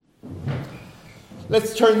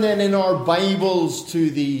Let's turn then in our Bibles to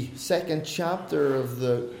the second chapter of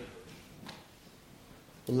the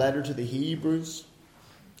letter to the Hebrews.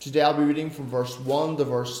 Today I'll be reading from verse 1 to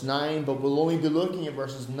verse 9, but we'll only be looking at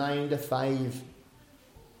verses 9 to 5,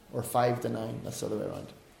 or 5 to 9, that's the other way around.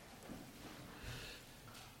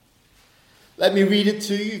 Let me read it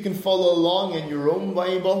to you. You can follow along in your own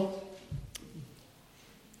Bible.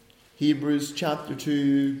 Hebrews chapter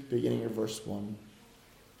 2, beginning of verse 1.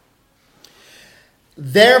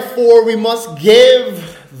 Therefore we must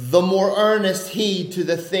give the more earnest heed to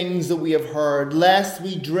the things that we have heard, lest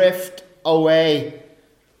we drift away.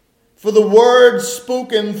 For the word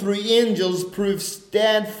spoken through angels proves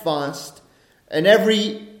steadfast, and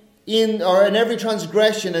every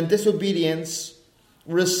transgression and disobedience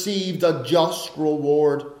received a just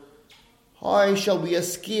reward. How shall we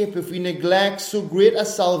escape if we neglect so great a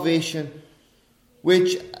salvation,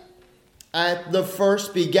 which at the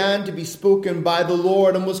first began to be spoken by the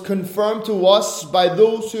Lord and was confirmed to us by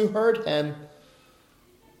those who heard him?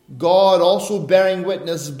 God also bearing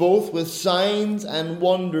witness both with signs and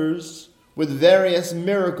wonders, with various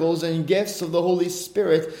miracles and gifts of the Holy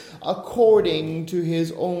Spirit, according to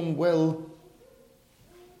his own will.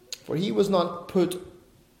 For he has not put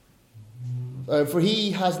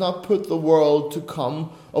the world to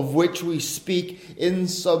come, of which we speak, in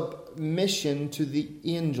submission to the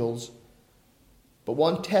angels. But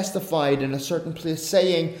one testified in a certain place,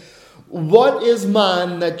 saying, What is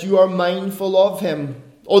man that you are mindful of him?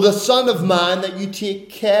 Or the Son of Man that you take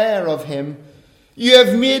care of him? You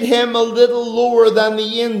have made him a little lower than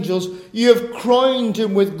the angels. You have crowned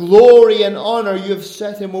him with glory and honor. You have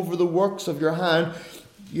set him over the works of your hand.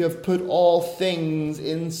 You have put all things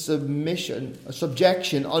in subjection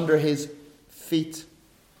under his feet.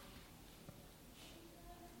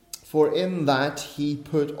 For in that he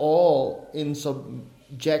put all in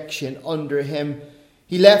subjection under him,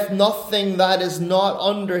 he left nothing that is not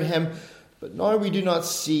under him. But now we do not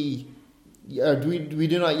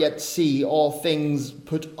yet see all things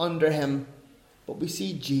put under him, but we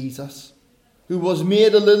see Jesus, who was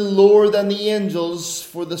made a little lower than the angels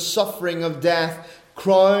for the suffering of death,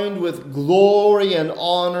 crowned with glory and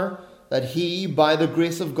honor, that he, by the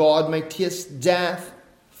grace of God, might taste death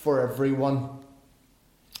for everyone.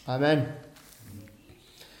 Amen.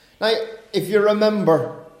 Now, if you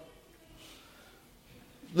remember,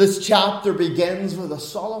 this chapter begins with a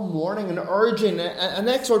solemn warning, an urging, an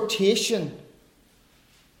exhortation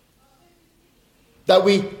that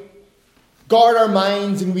we guard our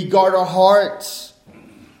minds and we guard our hearts,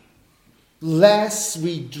 lest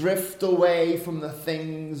we drift away from the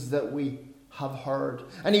things that we have heard.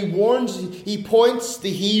 And he warns, he points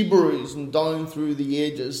the Hebrews and down through the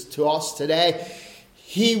ages to us today.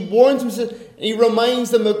 He warns them, he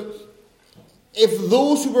reminds them that if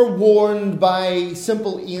those who were warned by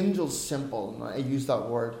simple angels, I use that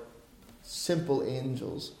word, simple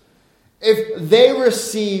angels, if they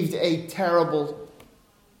received a terrible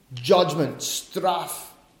judgment, straff,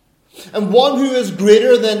 and one who is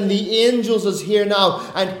greater than the angels is here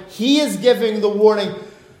now, and he is giving the warning,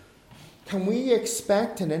 can we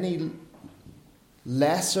expect in any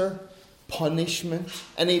lesser punishment,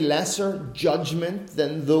 any lesser judgment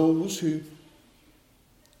than those who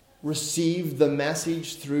received the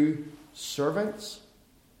message through servants?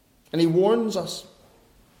 And he warns us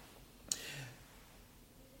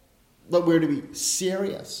that we're to be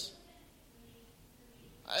serious.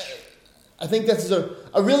 I think this is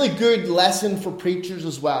a really good lesson for preachers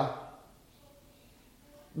as well.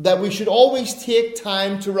 That we should always take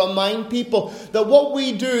time to remind people that what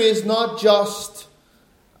we do is not just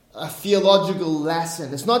a theological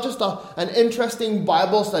lesson. It's not just an interesting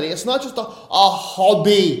Bible study. It's not just a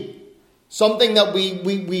hobby. Something that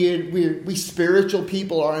we spiritual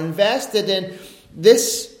people are invested in.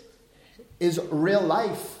 This is real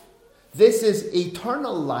life. This is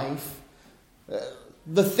eternal life.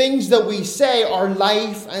 The things that we say are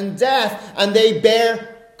life and death, and they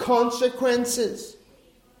bear consequences.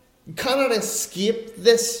 You cannot escape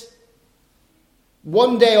this.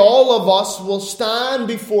 One day all of us will stand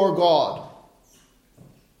before God.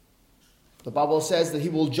 The Bible says that he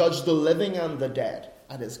will judge the living and the dead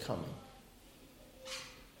at his coming.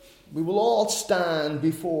 We will all stand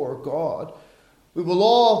before God. We will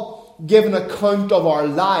all give an account of our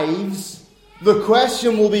lives. The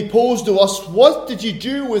question will be posed to us, what did you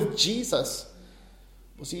do with Jesus?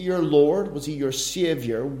 Was he your Lord? Was he your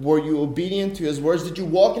Savior? Were you obedient to his words? Did you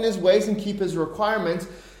walk in his ways and keep his requirements?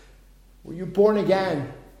 Were you born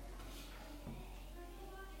again?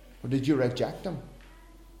 Or did you reject him?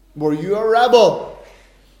 Were you a rebel?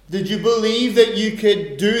 Did you believe that you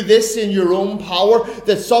could do this in your own power?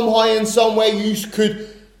 That somehow, in some way, you could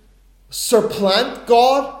supplant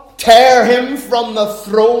God? Tear him from the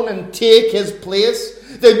throne and take his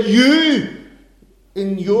place? That you,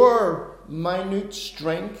 in your minute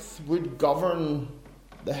strength, would govern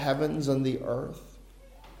the heavens and the earth?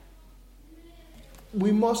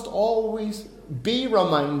 We must always be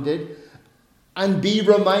reminded and be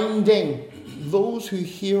reminding those who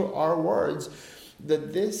hear our words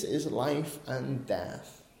that this is life and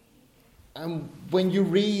death. And when you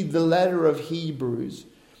read the letter of Hebrews,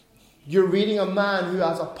 you're reading a man who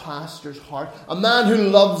has a pastor's heart, a man who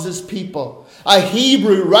loves his people, a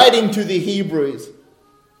Hebrew writing to the Hebrews.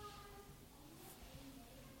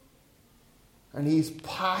 And he's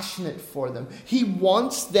passionate for them. He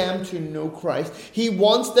wants them to know Christ. He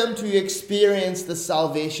wants them to experience the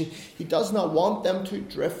salvation. He does not want them to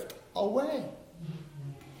drift away.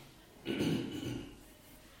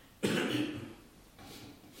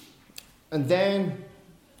 And then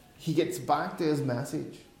he gets back to his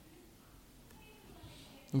message.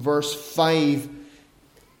 In verse 5,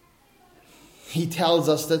 he tells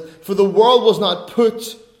us that for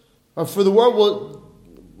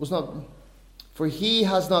he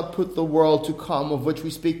has not put the world to come, of which we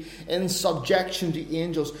speak, in subjection to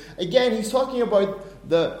angels. Again, he's talking about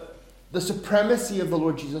the supremacy of the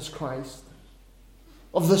Lord Jesus Christ,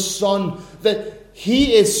 of the Son, that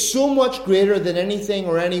he is so much greater than anything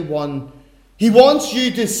or anyone. He wants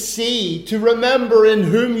you to see, to remember in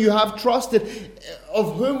whom you have trusted,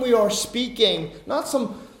 of whom we are speaking. Not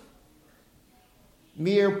some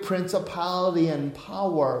mere principality and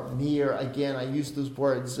power. Mere, again, I use those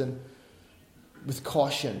words with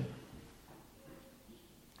caution.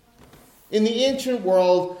 In the ancient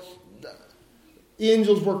world,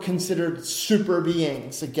 angels were considered super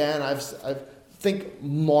beings. Again, I think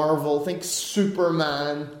Marvel, think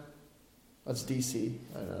Superman. That's DC.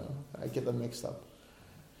 I know. I get them mixed up.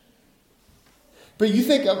 But you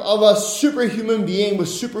think of a superhuman being with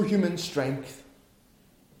superhuman strength.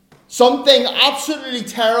 Something absolutely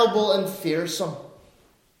terrible and fearsome.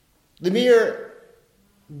 The mere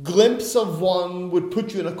glimpse of one would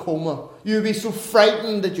put you in a coma. You would be so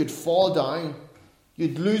frightened that you'd fall down.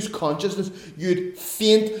 You'd lose consciousness. You'd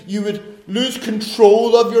faint. You would lose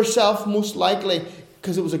control of yourself, most likely,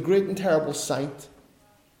 because it was a great and terrible sight.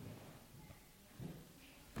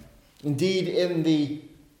 Indeed, in the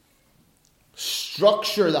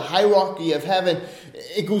structure, the hierarchy of heaven,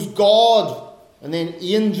 it goes God, and then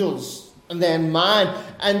angels, and then man.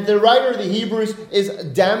 And the writer of the Hebrews is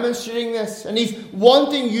demonstrating this. And he's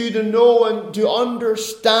wanting you to know and to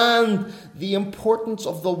understand the importance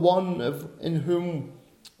of the one in whom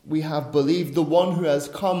we have believed, the one who has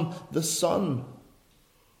come, the Son.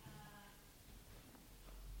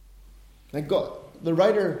 Now God, the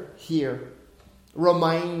writer here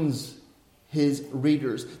reminds his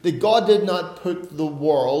readers that God did not put the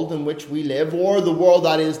world in which we live, or the world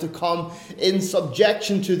that is to come, in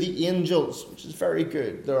subjection to the angels, which is very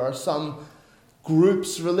good. There are some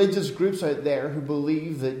groups, religious groups out there, who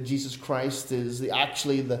believe that Jesus Christ is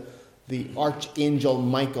actually the archangel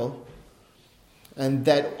Michael, and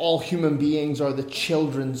that all human beings are the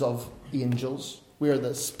children of angels. We are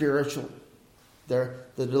the spiritual. They're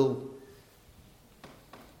the little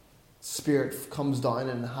spirit comes down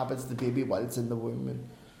and inhabits the baby while it's in the womb. And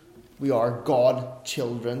we are God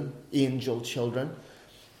children, angel children.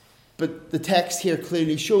 But the text here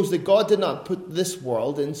clearly shows that God did not put this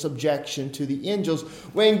world in subjection to the angels.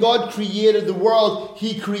 When God created the world,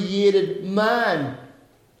 he created man.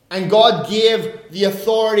 And God gave the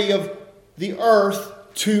authority of the earth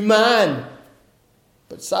to man.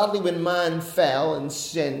 But sadly, when man fell and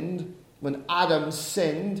sinned, when Adam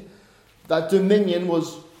sinned, that dominion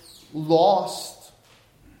was lost.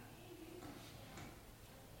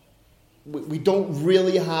 We don't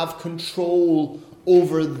really have control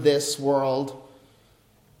over this world.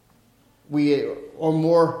 We are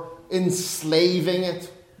more enslaving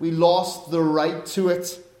it. We lost the right to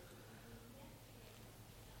it.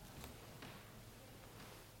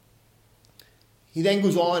 He then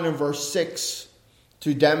goes on in verse 6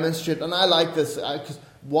 to demonstrate, and I like this because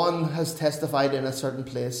one has testified in a certain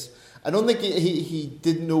place. I don't think he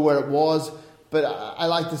didn't know where it was, but I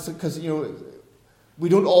like this because, we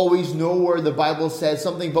don't always know where the Bible says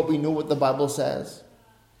something, but we know what the Bible says.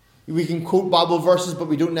 We can quote Bible verses, but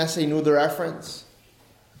we don't necessarily know the reference.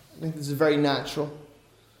 I think this is very natural.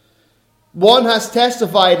 One has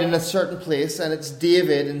testified in a certain place, and it's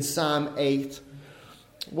David in Psalm 8.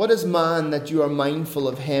 What is man that you are mindful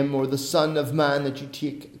of him, or the son of man that you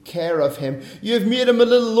take care of him? You have made him a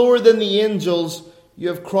little lower than the angels. You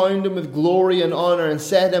have crowned him with glory and honor and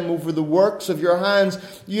set him over the works of your hands.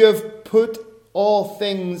 You have put all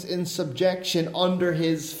things in subjection under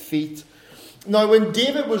his feet. Now, when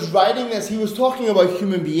David was writing this, he was talking about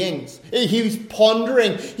human beings. He was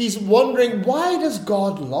pondering, he's wondering, why does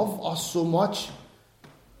God love us so much?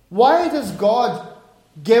 Why does God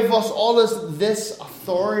give us all this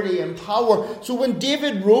authority and power? So when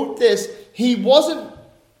David wrote this, he wasn't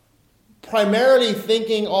primarily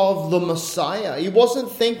thinking of the Messiah. He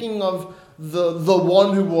wasn't thinking of the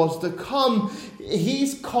one who was to come.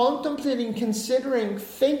 He's contemplating, considering,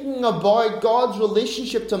 thinking about God's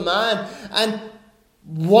relationship to man and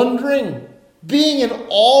wondering, being in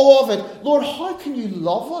awe of it. Lord, how can you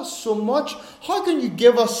love us so much? How can you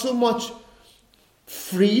give us so much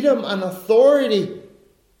freedom and authority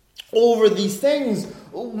over these things?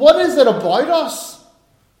 What is it about us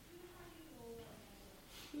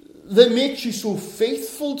that makes you so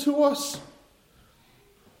faithful to us?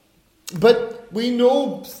 But we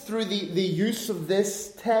know through the use of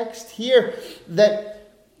this text here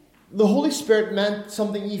that the Holy Spirit meant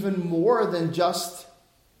something even more than just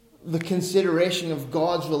the consideration of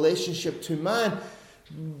God's relationship to man.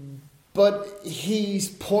 But he's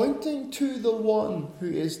pointing to the one who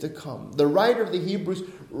is to come. The writer of the Hebrews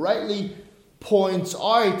rightly points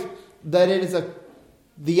out that it is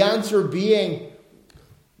the answer being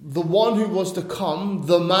the one who was to come,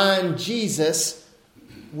 the man Jesus,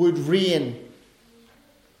 would reign.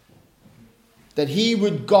 That he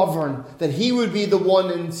would govern. That he would be the one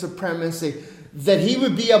in supremacy. That he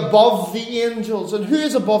would be above the angels. And who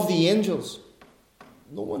is above the angels?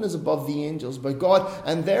 No one is above the angels but God.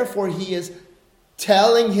 And therefore he is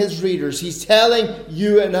telling his readers, he's telling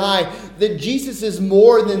you and I, that Jesus is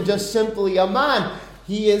more than just simply a man.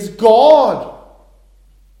 He is God.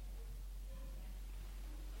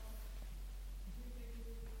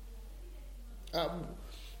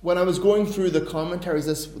 When I was going through the commentaries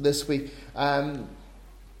this week, and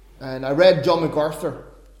I read John MacArthur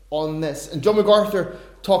on this, and John MacArthur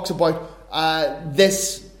talks about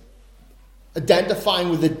this identifying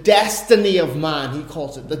with the destiny of man, he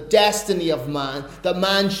calls it, the destiny of man, that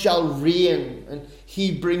man shall reign, and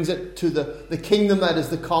he brings it to the kingdom that is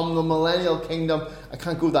to come, the millennial kingdom. I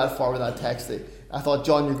can't go that far with that text. I thought,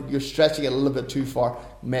 John, you're stretching it a little bit too far,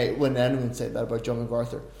 when anyone said that about John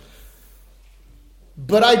MacArthur.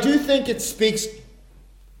 But I do think it speaks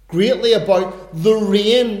greatly about the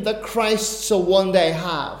reign that Christ shall one day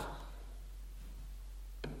have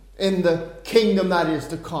in the kingdom that is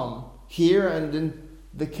to come, here and in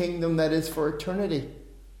the kingdom that is for eternity.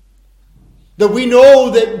 That we know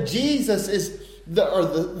that Jesus is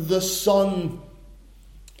the Son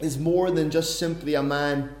is more than just simply a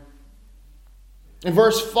man. In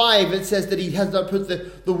verse 5 it says that he has not put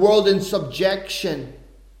the world in subjection.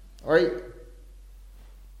 Alright?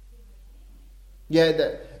 Yeah,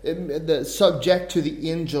 the subject to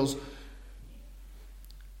the angels.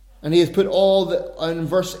 And he has put in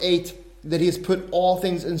verse 8, that he has put all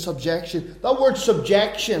things in subjection. That word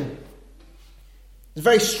subjection is a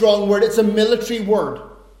very strong word. It's a military word.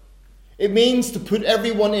 It means to put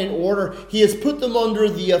everyone in order. He has put them under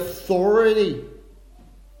the authority.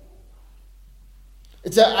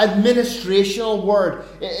 It's an administrational word.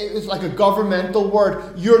 It's like a governmental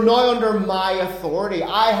word. You're now under my authority.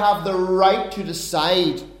 I have the right to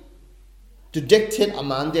decide, to dictate a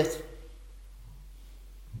mandate.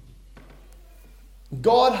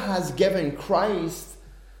 God has given Christ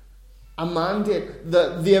a mandate,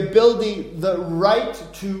 the ability, the right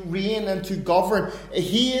to reign and to govern.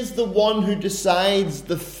 He is the one who decides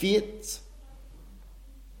the fate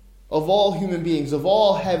of all human beings, of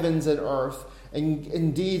all heavens and earth. And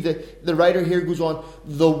indeed, the writer here goes on,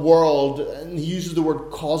 the world, and he uses the word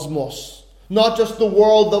cosmos. Not just the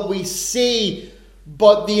world that we see,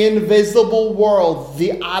 but the invisible world,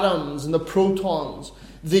 the atoms and the protons,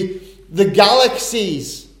 the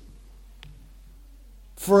galaxies.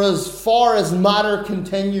 For as far as matter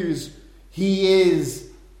continues, he is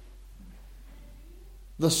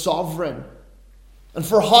the sovereign. And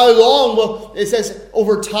for how long? Well, it says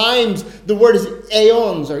over times. The word is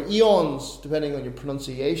aeons or eons, depending on your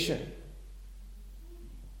pronunciation.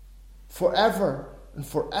 Forever and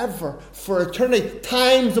forever, for eternity,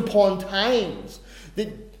 times upon times.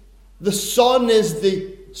 The Son is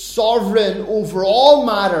the sovereign over all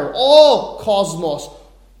matter, all cosmos,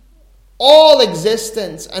 all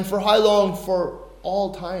existence. And for how long? For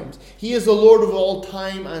all times. He is the Lord of all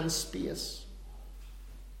time and space.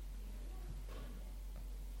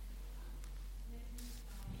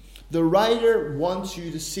 The writer wants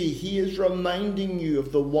you to see, he is reminding you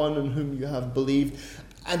of the one in whom you have believed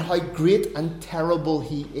and how great and terrible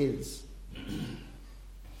he is.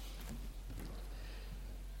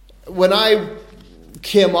 when I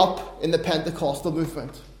came up in the Pentecostal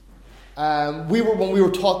movement, when we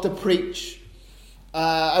were taught to preach,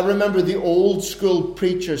 I remember the old school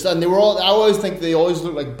preachers, and I always think they always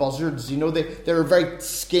looked like buzzards. They were very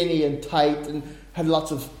skinny and tight and had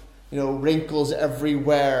lots of, wrinkles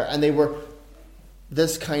everywhere, and they were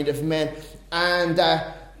this kind of men. And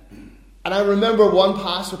I remember one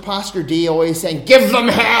pastor, Pastor D, always saying, "Give them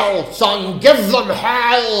hell, son, give them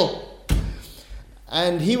hell."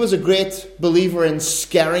 And he was a great believer in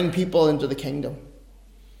scaring people into the kingdom.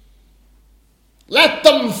 Let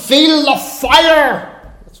them feel the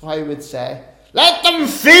fire. That's what he would say. Let them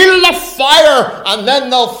feel the fire, and then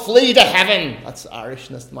they'll flee to heaven. That's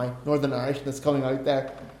Irishness, my Northern Irishness coming out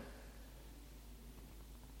there.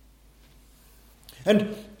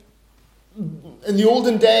 And in the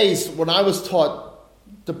olden days, when I was taught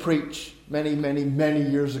to preach many, many, many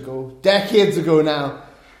years ago, decades ago now,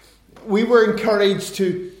 we were encouraged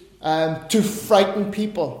to frighten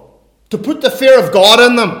people, to put the fear of God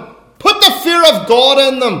in them. Put the fear of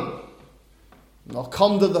God in them. And they'll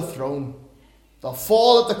come to the throne. They'll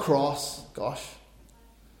fall at the cross. Gosh,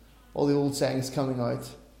 all the old sayings coming out.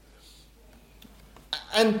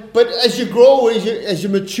 But as you grow, as you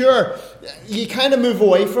mature, you kind of move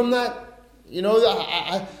away from that.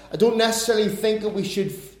 I don't necessarily think that we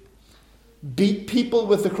should beat people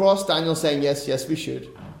with the cross. Daniel's saying, yes, we should.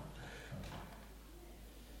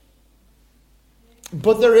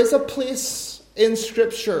 But there is a place in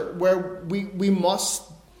Scripture where we must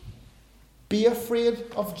be afraid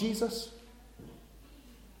of Jesus.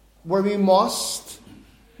 Where we must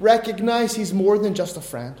recognize He's more than just a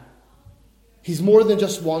friend. He's more than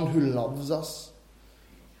just one who loves us.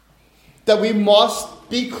 That we must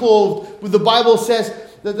be clothed. The Bible says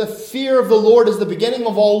that the fear of the Lord is the beginning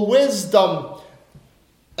of all wisdom.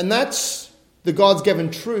 And that's the God's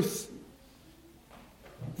given truth.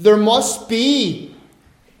 There must be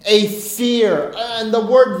a fear. And the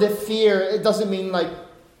word, the fear, it doesn't mean like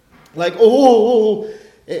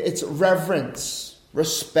it's reverence,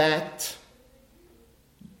 respect.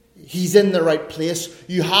 He's in the right place.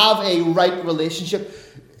 You have a right relationship.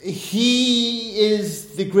 He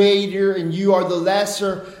is the greater and you are the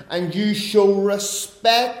lesser, and you show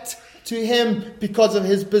respect to Him because of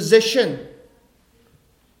His position.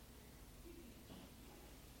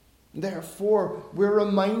 Therefore, we're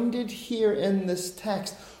reminded here in this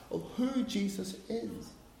text of who Jesus is.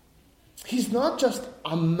 He's not just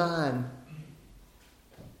a man,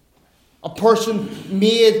 a person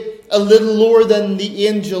made a little lower than the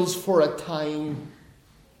angels for a time.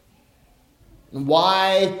 And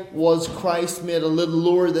why was Christ made a little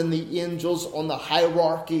lower than the angels on the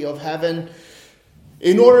hierarchy of heaven?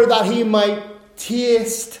 In order that He might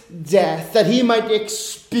taste death, that He might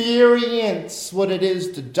experience what it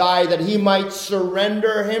is to die, that He might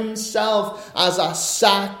surrender Himself as a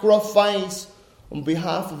sacrifice on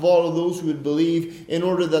behalf of all of those who would believe, in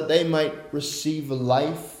order that they might receive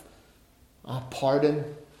life, a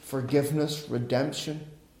pardon, forgiveness, redemption.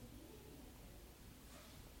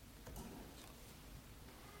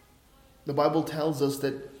 The Bible tells us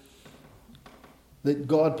that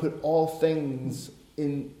God put all things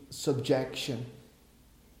in subjection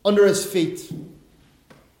under His feet.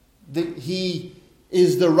 That He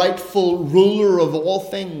is the rightful ruler of all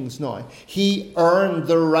things now. He earned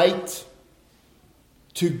the right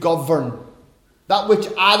to govern. That which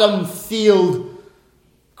Adam failed,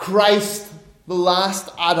 Christ, the last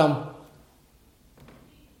Adam,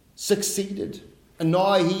 succeeded. And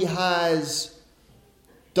now He has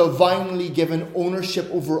divinely given ownership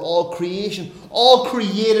over all creation, all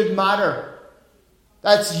created matter.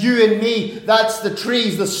 That's you and me. That's the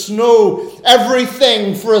trees, the snow,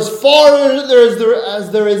 everything. For as far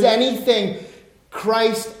as there is anything,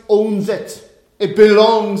 Christ owns it. It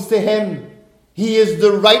belongs to Him. He is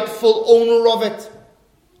the rightful owner of it.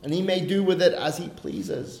 And He may do with it as He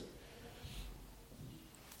pleases.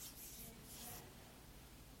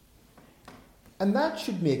 And that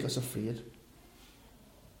should make us afraid.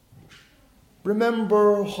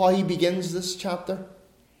 Remember how He begins this chapter?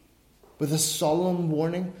 With a solemn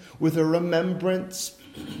warning, with a remembrance.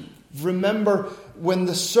 Remember when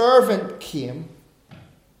the servant came,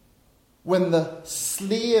 when the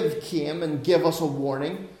slave came and gave us a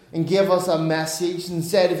warning and gave us a message and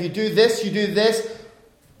said, if you do this,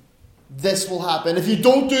 this will happen. If you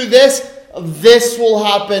don't do this, this will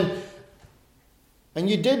happen.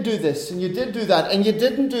 And you did do this, and you did do that, and you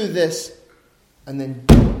didn't do this. And then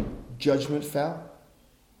judgment fell.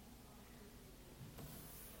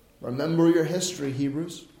 Remember your history,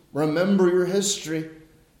 Hebrews. Remember your history.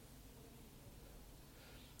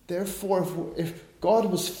 Therefore, if God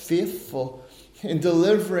was faithful in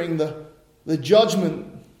delivering the judgment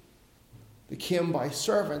that came by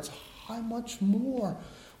servants, how much more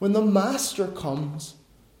when the Master comes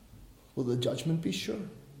will the judgment be sure?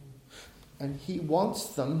 And he wants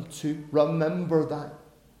them to remember that,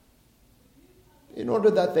 in order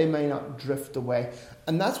that they may not drift away.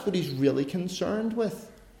 And that's what he's really concerned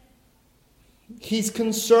with. He's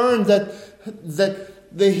concerned that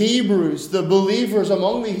the Hebrews, the believers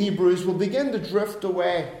among the Hebrews, will begin to drift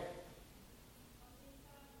away.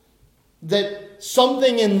 That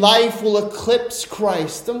something in life will eclipse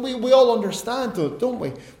Christ. And we all understand, don't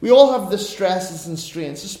we? We all have the stresses and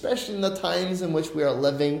strains, especially in the times in which we are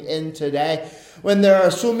living in today, when there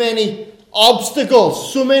are so many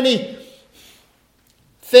obstacles, so many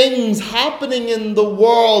things happening in the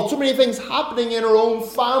world, so many things happening in our own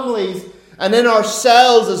families and in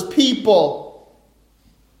ourselves as people,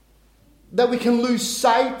 that we can lose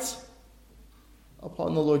sight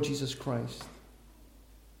upon the Lord Jesus Christ.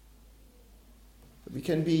 That we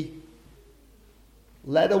can be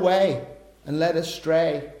led away and led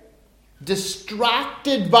astray,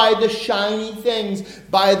 distracted by the shiny things,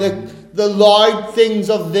 by the loud things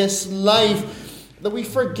of this life, that we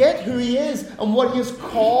forget who he is and what he has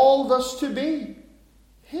called us to be.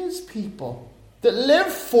 His people that live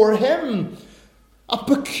for him. A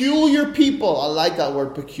peculiar people. I like that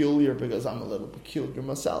word peculiar because I'm a little peculiar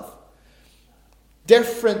myself.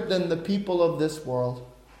 Different than the people of this world.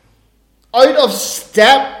 Out of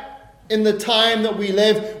step in the time that we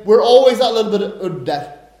live. We're always a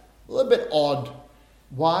little bit odd.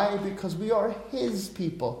 Why? Because we are his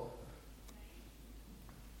people.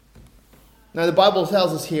 Now the Bible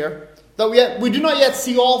tells us here that we do not yet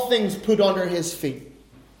see all things put under his feet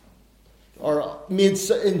or made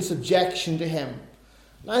in subjection to him.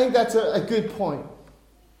 And I think that's a good point.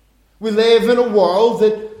 We live in a world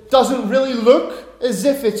that doesn't really look as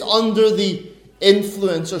if it's under the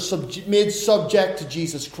influence or made subject to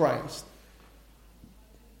Jesus Christ.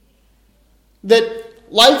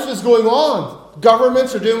 That life is going on.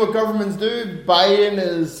 Governments are doing what governments do. Biden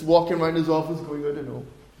is walking around his office going, I don't know.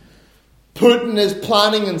 Putin is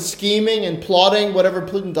planning and scheming and plotting whatever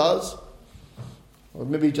Putin does. Or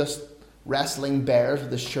maybe just wrestling bears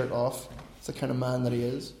with his shirt off. It's the kind of man that he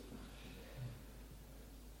is.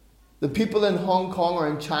 The people in Hong Kong or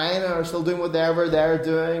in China are still doing whatever they're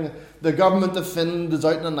doing. The government of Finland is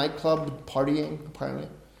out in a nightclub partying, apparently.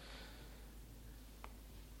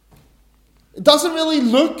 It doesn't really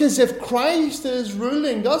look as if Christ is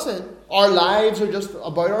ruling, does it? Our lives are just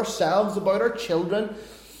about ourselves, about our children.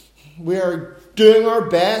 We are doing our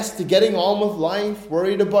best to getting on with life,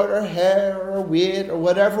 worried about our hair or our weight or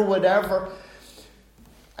whatever.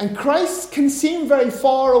 And Christ can seem very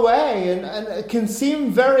far away and it can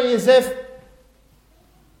seem very as if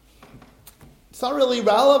it's not really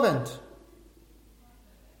relevant.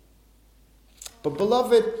 But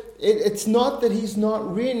beloved, it's not that he's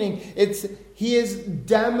not reigning. He is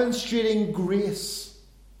demonstrating grace.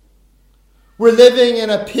 We're living in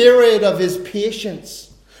a period of his patience,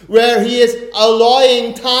 where he is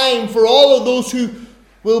allowing time for all of those who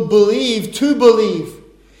will believe to believe.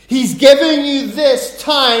 He's giving you this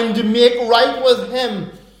time to make right with him.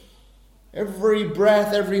 Every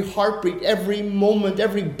breath, every heartbeat, every moment,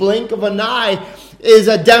 every blink of an eye is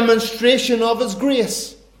a demonstration of his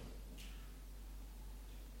grace.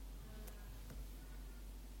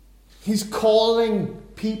 He's calling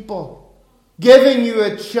people, giving you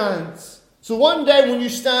a chance. So one day when you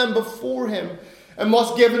stand before him and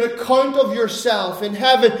must give an account of yourself in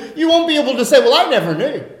heaven, you won't be able to say, well, I never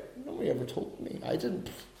knew. Nobody ever told me. I didn't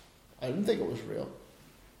think it was real.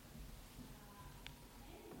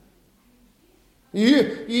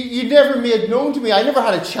 You never made known to me. I never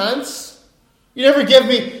had a chance. You never gave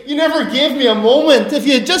me a moment. If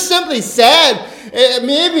you had just simply said,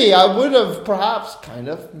 maybe I would have perhaps,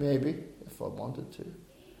 maybe, if I wanted to.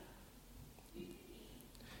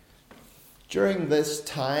 During this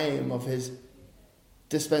time of his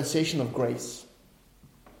dispensation of grace,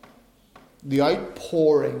 the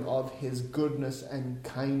outpouring of his goodness and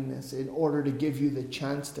kindness in order to give you the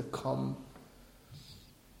chance to come,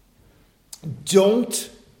 don't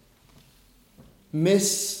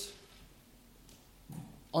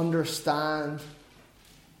misunderstand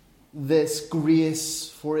this grace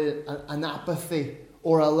for an apathy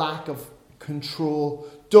or a lack of control.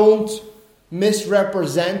 Don't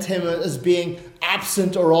misrepresent him as being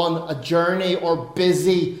absent or on a journey or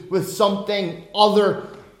busy with something other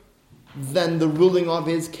than the ruling of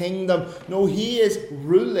his kingdom. No, he is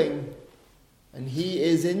ruling and he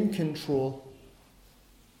is in control.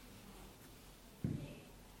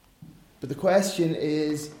 But the question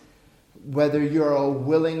is, whether you're a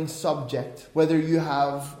willing subject, whether you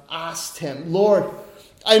have asked him, Lord,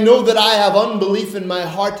 I know that I have unbelief in my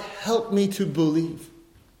heart. Help me to believe.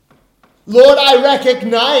 Lord, I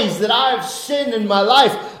recognize that I have sinned in my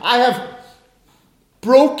life. I have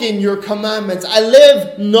broken your commandments. I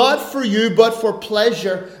live not for you, but for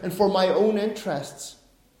pleasure and for my own interests.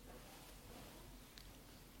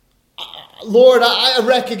 Lord, I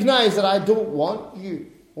recognize that I don't want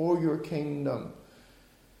you or your kingdom.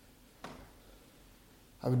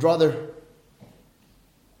 I would rather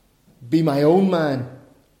be my own man.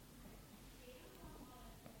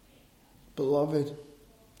 Beloved,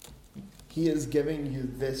 he is giving you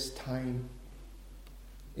this time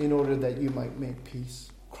in order that you might make peace.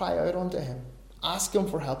 Cry out unto him. Ask him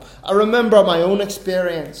for help. I remember my own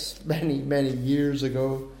experience many, many years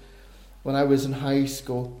ago when I was in high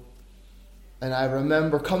school. And I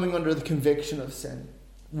remember coming under the conviction of sin,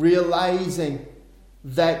 realizing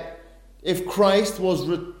that if Christ was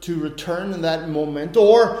to return in that moment,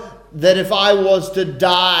 or that if I was to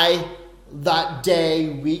die that day,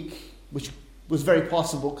 week, which was very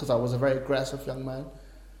possible because I was a very aggressive young man,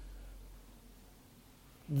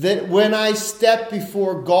 that when I stepped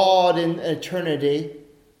before God in eternity,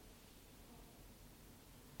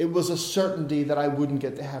 it was a certainty that I wouldn't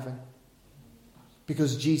get to heaven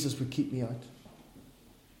because Jesus would keep me out.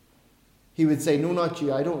 He would say, no, not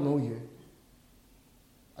you. I don't know you.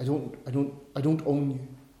 I don't own you.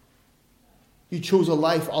 You chose a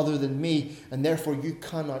life other than me, and therefore you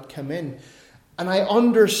cannot come in. And I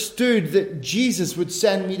understood that Jesus would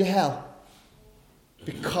send me to hell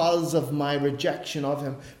because of my rejection of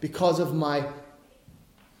him, because of my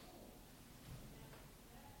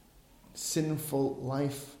sinful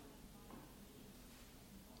life.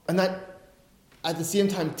 And that, at the same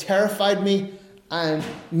time, terrified me and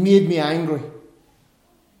made me angry.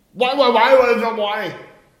 Why?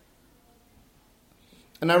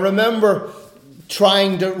 And I remember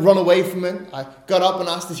trying to run away from it. I got up and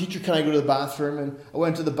asked the teacher, can I go to the bathroom? And I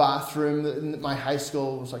went to the bathroom. In my high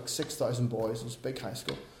school, it was like 6,000 boys. It was a big high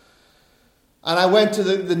school. And I went to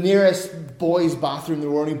the nearest boys' bathroom. There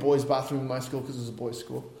were only boys' bathrooms in my school because it was a boys'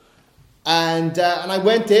 school. And I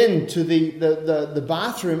went into the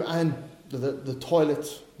bathroom and the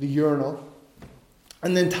toilet, the urinal.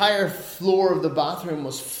 And the entire floor of the bathroom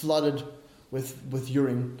was flooded with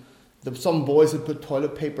urine. Some boys had put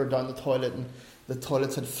toilet paper down the toilet, and the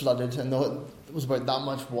toilets had flooded, and it was about that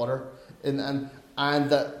much water. And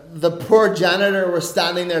the poor janitor was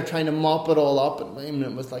standing there trying to mop it all up, and I mean,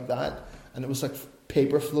 it was like that, and it was like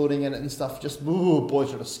paper floating in it and stuff. Just, ooh,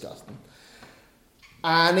 boys are disgusting.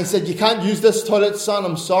 And he said, you can't use this toilet, son.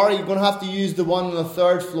 I'm sorry, you're going to have to use the one on the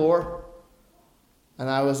third floor. And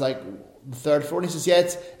I was like, the third floor? And he says, yeah,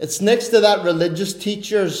 it's next to that religious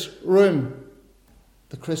teacher's room.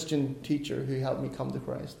 The Christian teacher who helped me come to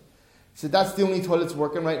Christ. He said, that's the only toilet's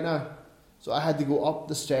working right now. So I had to go up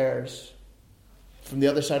the stairs from the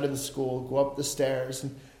other side of the school, go up the stairs.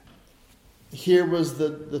 And here was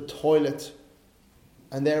the toilet.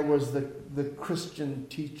 And there was the Christian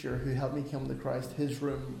teacher who helped me come to Christ. His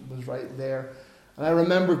room was right there. And I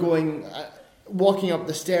remember walking up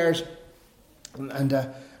the stairs. And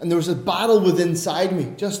there was a battle within inside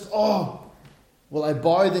me. Just, will I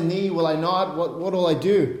bow the knee? Will I not? What will I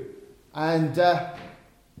do? And I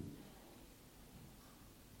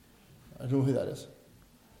don't know who that is.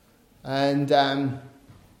 And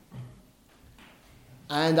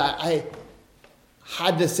I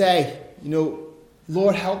had to say,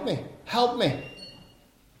 Lord, help me. Help me.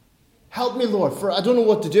 Help me, Lord, for I don't know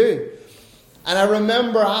what to do. And I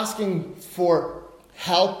remember asking for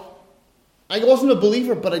help. I wasn't a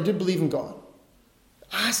believer, but I did believe in God.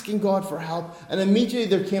 Asking God for help. And immediately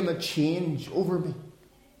there came a change over me.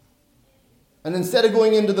 And instead of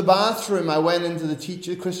going into the bathroom, I went into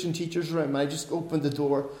the Christian teacher's room. I just opened the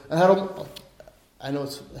door. And I know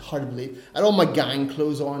it's hard to believe. I had all my gang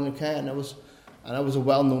clothes on, okay? And I was a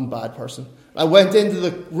well-known bad person. I went into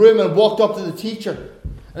the room and walked up to the teacher.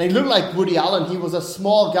 And he looked like Woody Allen. He was a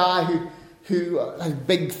small guy who had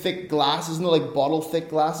big, thick glasses, like bottle-thick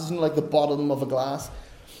glasses, like the bottom of a glass.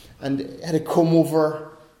 And had a comb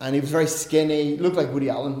over, and he was very skinny. He looked like Woody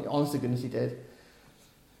Allen. Honest to goodness, he did.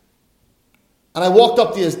 And I walked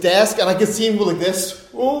up to his desk, and I could see him go like this.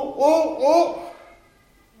 Oh.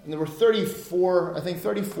 And there were 34,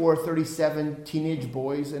 37 teenage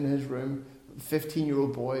boys in his room,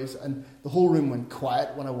 15-year-old boys. And the whole room went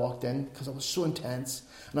quiet when I walked in, because I was so intense.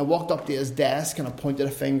 And I walked up to his desk, and I pointed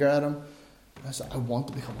a finger at him. And I said, I want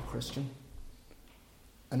to become a Christian.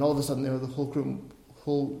 And all of a sudden, the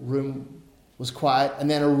whole room was quiet, and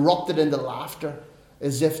then erupted into laughter.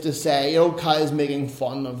 as if to say, Kyle's making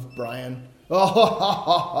fun of Brian.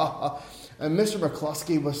 And Mr.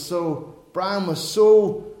 McCluskey Brian was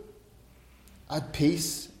so at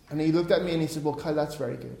peace. And he looked at me and he said, well, Kyle, that's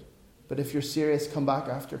very good. But if you're serious, come back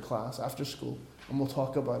after class, after school, and we'll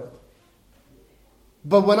talk about it.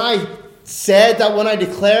 But when I said that, when I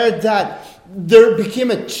declared that, there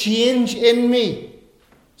became a change in me.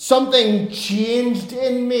 Something changed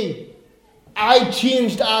in me. I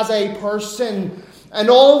changed as a person. And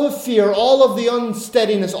all the fear, all of the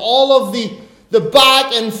unsteadiness, all of the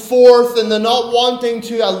back and forth and the not wanting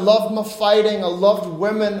to. I loved my fighting. I loved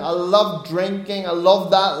women. I loved drinking. I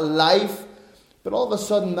loved that life. But all of a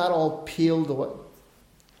sudden that all peeled away.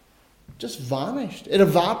 Just vanished. It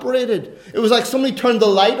evaporated. It was like somebody turned the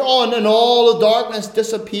light on and all the darkness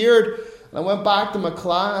disappeared. And I went back to my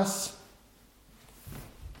class.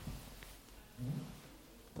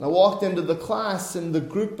 And I walked into the class and the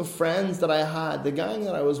group of friends that I had, the gang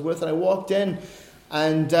that I was with, and I walked in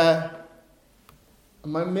and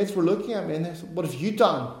my mates were looking at me and they said, what have you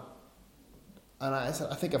done? And I said,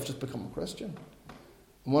 I think I've just become a Christian.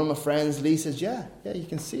 And one of my friends, Lee, says, yeah, you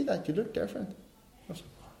can see that. You look different. I said,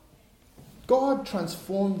 God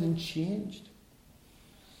transformed and changed.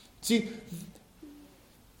 See,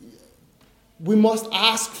 we must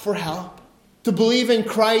ask for help. To believe in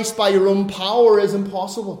Christ by your own power is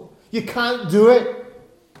impossible. You can't do it.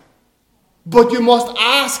 But you must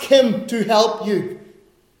ask Him to help you.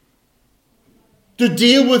 To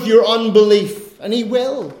deal with your unbelief. And He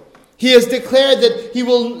will. He has declared that He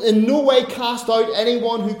will in no way cast out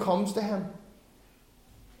anyone who comes to Him.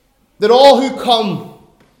 That all who come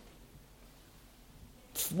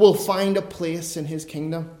will find a place in His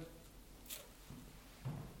kingdom.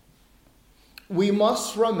 We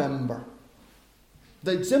must remember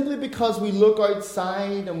that simply because we look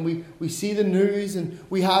outside and we see the news and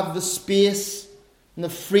we have the space and the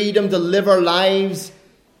freedom to live our lives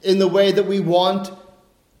in the way that we want,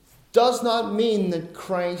 does not mean that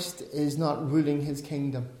Christ is not ruling His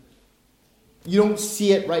kingdom. You don't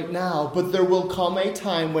see it right now, but there will come a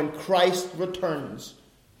time when Christ returns,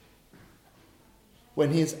 when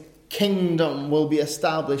His kingdom will be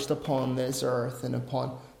established upon this earth and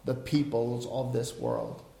upon the peoples of this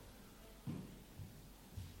world.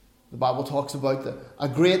 The Bible talks about a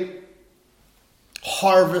great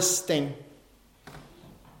harvesting.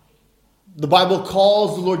 The Bible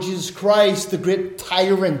calls the Lord Jesus Christ the great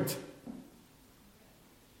tyrant.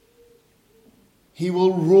 He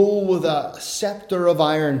will rule with a scepter of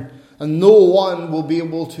iron, and no one will be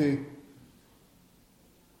able to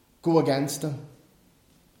go against Him.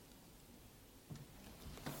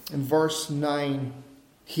 In verse 9,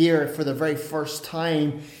 here for the very first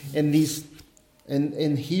time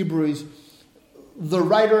in Hebrews, the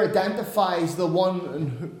writer identifies the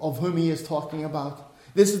one of whom he is talking about.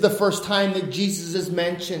 This is the first time that Jesus is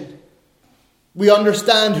mentioned. We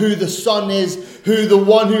understand who the Son is, who the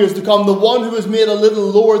one who is to come, the one who is made a little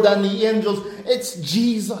lower than the angels. It's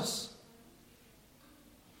Jesus.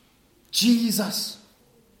 Jesus.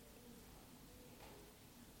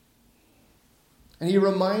 And he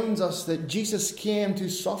reminds us that Jesus came to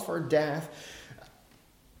suffer death.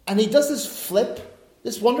 And he does this flip,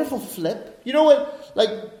 this wonderful flip. You know what? Like,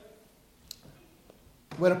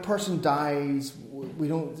 when a person dies, we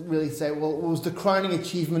don't really say, well, it was the crowning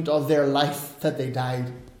achievement of their life that they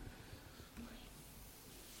died.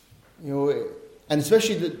 You know, and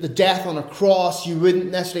especially the death on a cross, you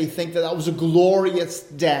wouldn't necessarily think that was a glorious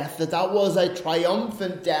death, that was a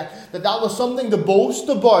triumphant death, that was something to boast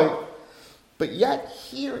about. But yet,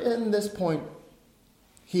 here in this point,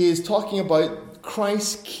 he is talking about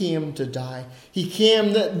Christ came to die. He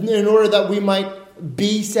came in order that we might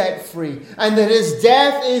be set free. And that His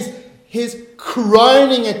death is His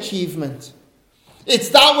crowning achievement. It's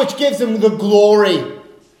that which gives Him the glory.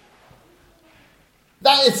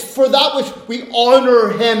 That is for that which we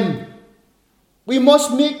honour Him. We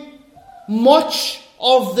must make much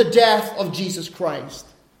of the death of Jesus Christ.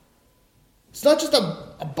 It's not just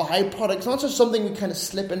a byproduct. It's not just something we kind of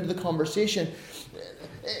slip into the conversation.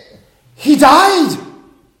 He died.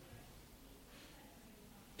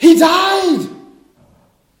 He died.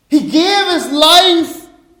 He gave His life.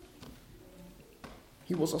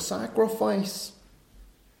 He was a sacrifice.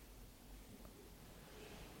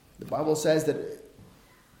 The Bible says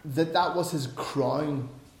that was His crown.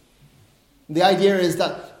 The idea is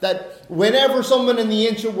that whenever someone in the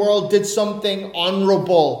ancient world did something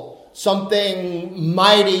honourable, something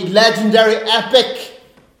mighty, legendary, epic.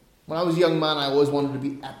 When I was a young man, I always wanted to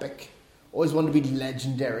be epic. Always wanted to be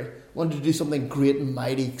legendary. Wanted to do something great and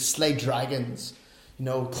mighty. Slay dragons.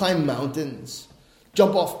 Climb mountains.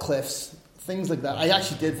 Jump off cliffs. Things like that. I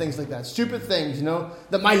actually did things like that. Stupid things,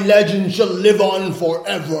 that my legend shall live on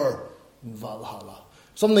forever in Valhalla.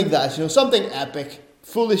 Something like that, something epic.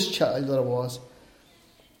 Foolish child that I was.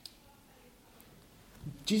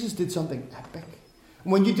 Jesus did something epic.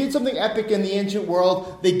 When you did something epic in the ancient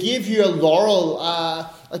world, they gave you a laurel,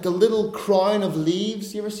 like a little crown of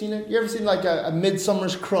leaves. You ever seen it? You ever seen like a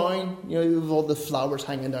midsummer's crown? With all the flowers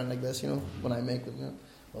hanging down like this, when I make them.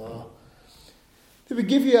 Oh. They would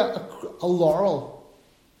give you a laurel,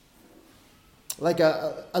 like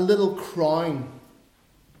a little crown.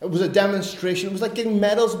 It was a demonstration. It was like getting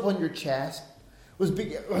medals upon your chest.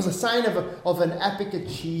 It was a sign of an epic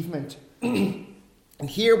achievement. And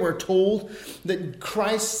here we're told that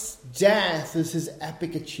Christ's death is his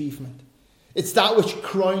epic achievement. It's that which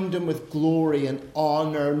crowned him with glory and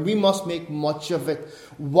honor, and we must make much of it.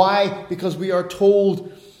 Why? Because we are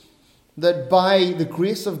told that by the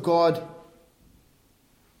grace of God,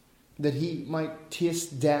 that he might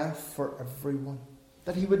taste death for everyone.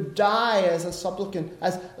 That he would die as a supplicant,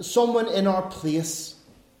 as someone in our place.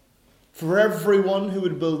 For everyone who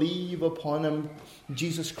would believe upon him,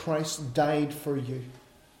 Jesus Christ died for you.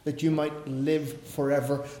 That you might live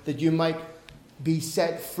forever. That you might be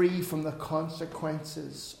set free from the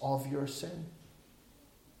consequences of your sin.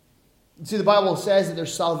 See, the Bible says that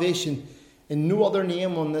there's salvation in no other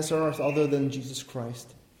name on this earth other than Jesus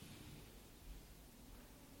Christ.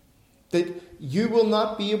 That you will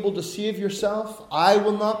not be able to save yourself. I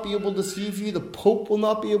will not be able to save you. The Pope will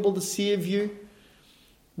not be able to save you.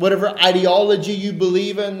 Whatever ideology you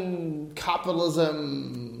believe in,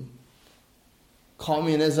 capitalism,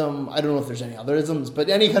 communism, I don't know if there's any other isms, but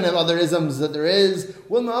any kind of other isms that there is,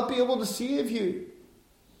 will not be able to save you.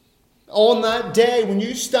 On that day, when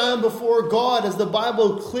you stand before God, as the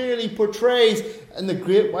Bible clearly portrays,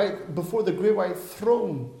 before the great white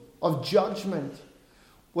throne of judgment,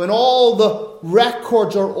 when all the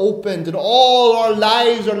records are opened and all our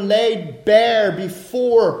lives are laid bare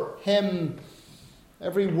before him,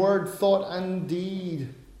 every word, thought, and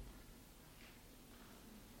deed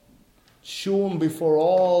shown before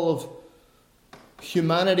all of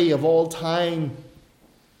humanity of all time,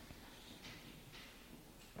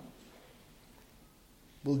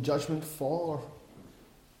 will judgment fall? Or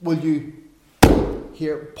will you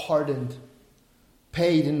hear pardoned,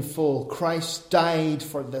 paid in full? Christ died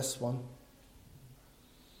for this one.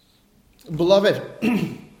 Beloved,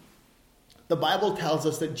 the Bible tells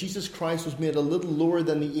us that Jesus Christ was made a little lower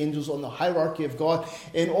than the angels on the hierarchy of God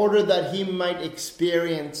in order that he might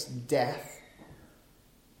experience death.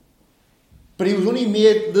 But he was only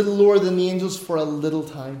made a little lower than the angels for a little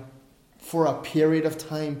time, for a period of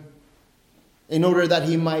time, in order that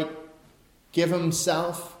he might give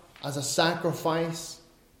himself as a sacrifice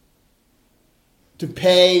to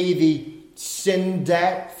pay the sin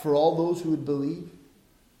debt for all those who would believe.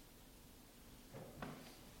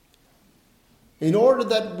 In order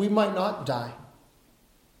that we might not die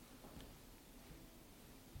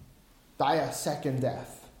a second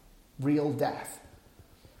death, real death.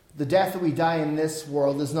 The death that we die in this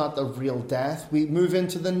world is not the real death. We move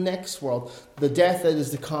into the next world. The death that is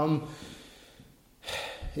to come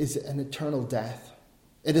is an eternal death.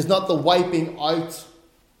 It is not the wiping out,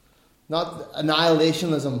 not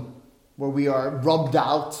annihilationism, where we are rubbed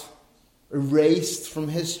out, erased from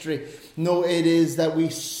history. No, it is that we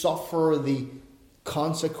suffer the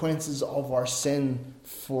consequences of our sin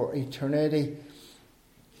for eternity.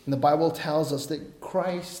 And the Bible tells us that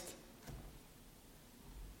Christ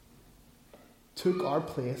took our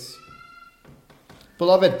place.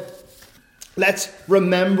 Beloved, let's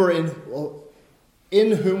remember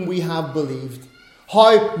in whom we have believed.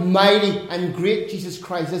 How mighty and great Jesus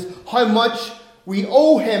Christ is. How much we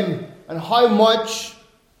owe him and how much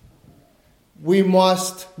we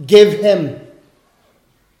must give him.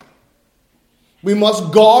 We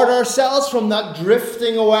must guard ourselves from that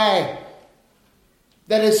drifting away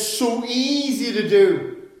that is so easy to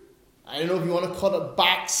do. I don't know if you want to call it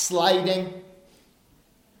backsliding.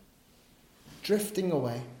 Drifting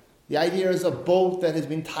away. The idea is a boat that has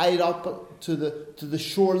been tied up to the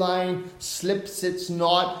shoreline, slips its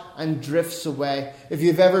knot and drifts away. If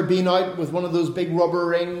you've ever been out with one of those big rubber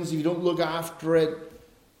rings, if you don't look after it,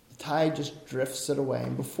 the tide just drifts it away.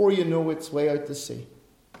 And before you know, it's way out to sea.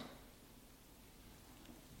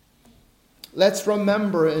 Let's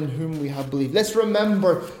remember in whom we have believed. Let's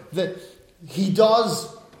remember that he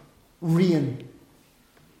does reign.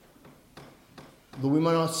 Though we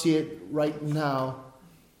might not see it right now,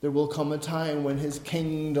 there will come a time when his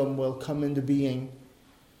kingdom will come into being,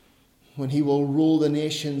 when he will rule the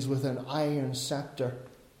nations with an iron scepter.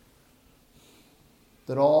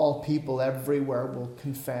 that all people everywhere will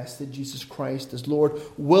confess that Jesus Christ is Lord.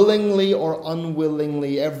 Willingly or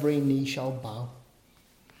unwillingly, every knee shall bow.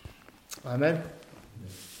 Amen.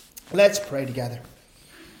 Let's pray together.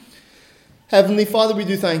 Heavenly Father, we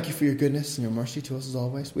do thank you for your goodness and your mercy to us as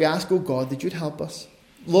always. We ask, O God, that you'd help us.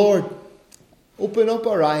 Lord, open up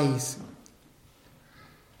our eyes.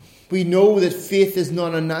 We know that faith is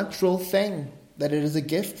not a natural thing, that it is a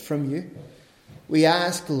gift from you. We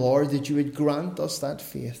ask, Lord, that you would grant us that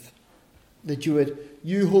faith. That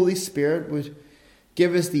you, Holy Spirit, would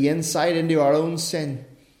give us the insight into our own sin.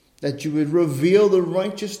 That you would reveal the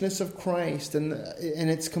righteousness of Christ and in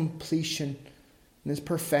its completion, in its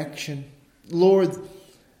perfection. Lord,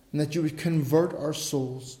 and that you would convert our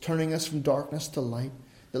souls, turning us from darkness to light.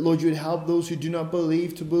 That, Lord, you would help those who do not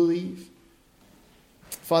believe to believe.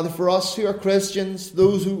 Father, for us who are Christians,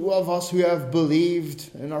 those of us who have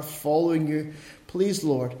believed and are following you, please,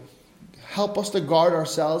 Lord, help us to guard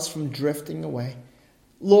ourselves from drifting away.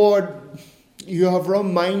 Lord, you have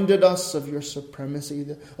reminded us of your supremacy,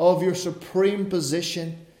 of your supreme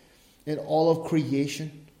position in all of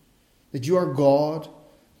creation, that you are God.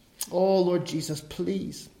 Oh, Lord Jesus,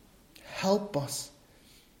 please help us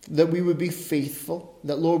that we would be faithful,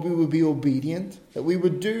 that, Lord, we would be obedient, that we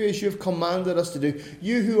would do as you have commanded us to do.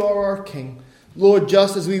 You who are our King, Lord,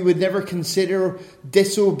 just as we would never consider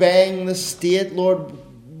disobeying the state, Lord,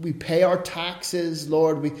 we pay our taxes,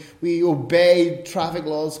 Lord, we obey traffic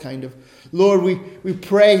laws, kind of. Lord, we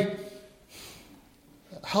pray,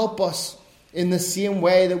 help us in the same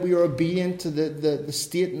way that we are obedient to the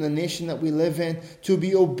state and the nation that we live in, to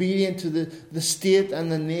be obedient to the state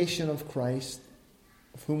and the nation of Christ,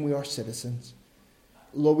 of whom we are citizens.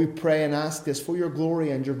 Lord, we pray and ask this for your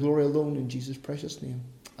glory and your glory alone, in Jesus' precious name.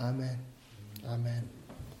 Amen. Amen.